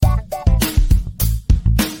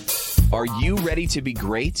Are you ready to be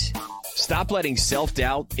great? Stop letting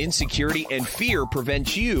self-doubt, insecurity, and fear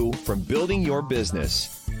prevent you from building your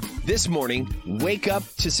business. This morning, wake up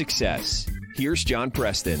to success. Here's John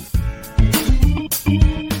Preston.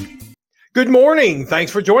 Good morning.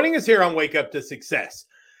 Thanks for joining us here on Wake Up to Success.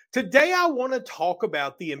 Today, I want to talk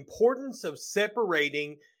about the importance of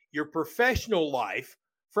separating your professional life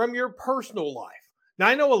from your personal life. Now,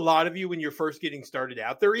 I know a lot of you, when you're first getting started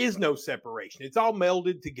out, there is no separation. It's all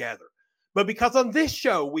melded together. But because on this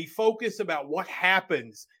show, we focus about what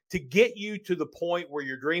happens to get you to the point where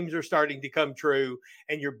your dreams are starting to come true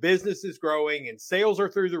and your business is growing and sales are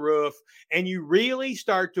through the roof and you really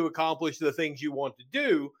start to accomplish the things you want to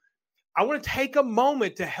do, I want to take a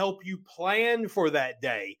moment to help you plan for that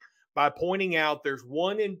day by pointing out there's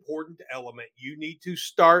one important element you need to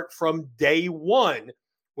start from day one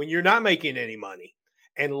when you're not making any money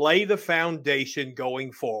and lay the foundation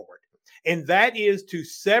going forward. And that is to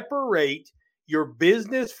separate your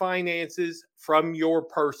business finances from your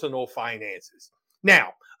personal finances. Now,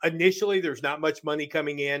 initially, there's not much money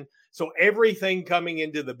coming in. So everything coming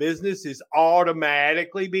into the business is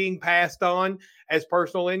automatically being passed on as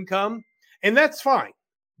personal income. And that's fine.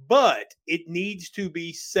 But it needs to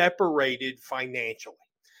be separated financially.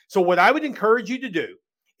 So what I would encourage you to do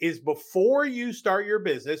is before you start your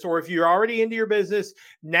business, or if you're already into your business,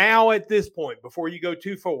 now at this point, before you go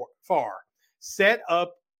too far, set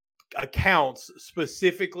up accounts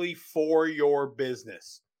specifically for your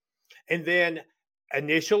business. And then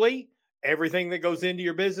initially, everything that goes into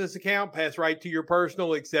your business account pass right to your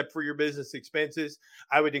personal except for your business expenses.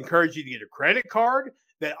 I would encourage you to get a credit card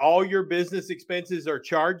that all your business expenses are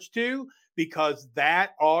charged to, because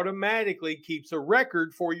that automatically keeps a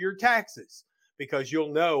record for your taxes, because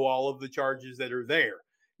you'll know all of the charges that are there.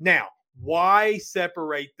 Now, why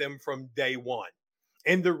separate them from day one?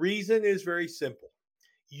 And the reason is very simple.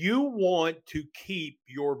 You want to keep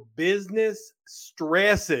your business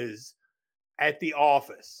stresses at the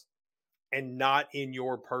office and not in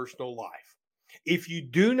your personal life. If you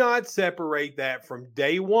do not separate that from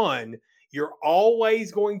day one, you're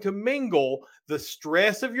always going to mingle the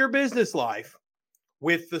stress of your business life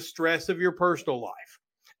with the stress of your personal life.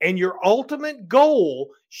 And your ultimate goal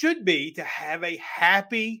should be to have a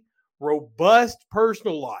happy, robust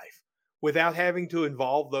personal life without having to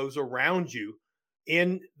involve those around you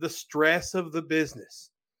in the stress of the business.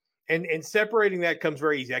 And separating that comes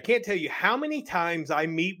very easy. I can't tell you how many times I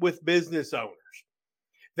meet with business owners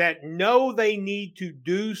that know they need to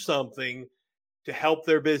do something to help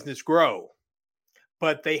their business grow,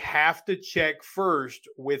 but they have to check first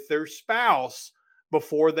with their spouse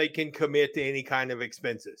before they can commit to any kind of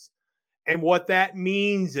expenses. And what that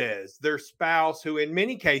means is their spouse, who in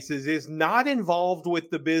many cases is not involved with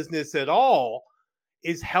the business at all,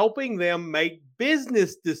 is helping them make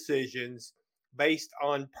business decisions based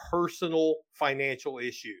on personal financial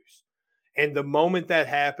issues. And the moment that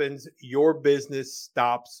happens, your business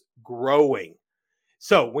stops growing.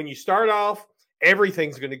 So when you start off,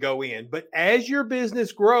 everything's going to go in. But as your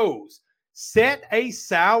business grows, set a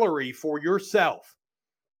salary for yourself.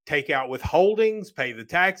 Take out withholdings, pay the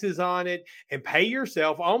taxes on it, and pay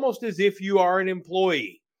yourself almost as if you are an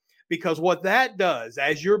employee. Because what that does,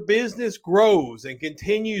 as your business grows and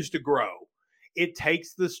continues to grow, it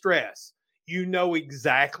takes the stress. You know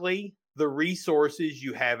exactly the resources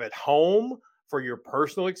you have at home for your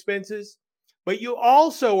personal expenses, but you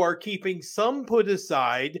also are keeping some put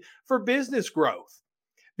aside for business growth,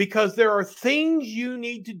 because there are things you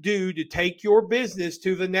need to do to take your business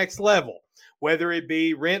to the next level. Whether it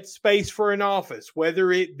be rent space for an office,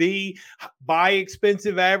 whether it be buy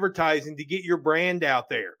expensive advertising to get your brand out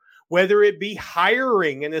there, whether it be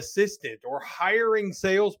hiring an assistant or hiring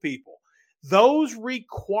salespeople, those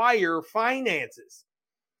require finances.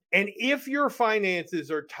 And if your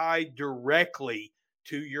finances are tied directly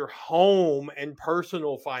to your home and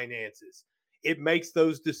personal finances, it makes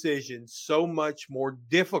those decisions so much more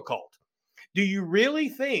difficult. Do you really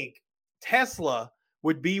think Tesla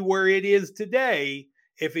would be where it is today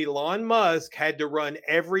if Elon Musk had to run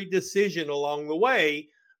every decision along the way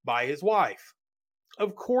by his wife?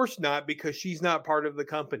 Of course not, because she's not part of the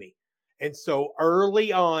company. And so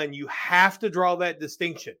early on, you have to draw that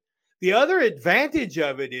distinction. The other advantage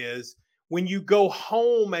of it is when you go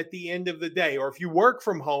home at the end of the day, or if you work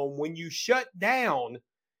from home, when you shut down,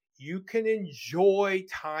 you can enjoy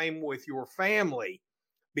time with your family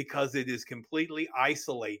because it is completely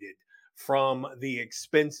isolated from the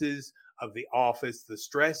expenses of the office, the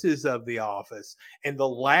stresses of the office. And the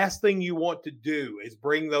last thing you want to do is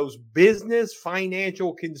bring those business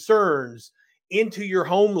financial concerns into your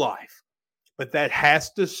home life. But that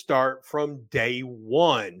has to start from day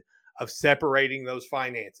one of separating those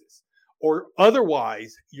finances. Or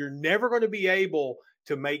otherwise, you're never going to be able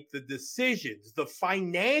to make the decisions, the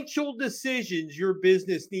financial decisions your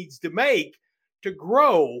business needs to make to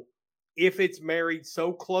grow if it's married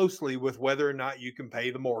so closely with whether or not you can pay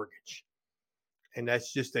the mortgage. And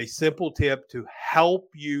that's just a simple tip to help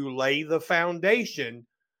you lay the foundation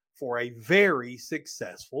for a very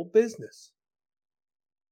successful business.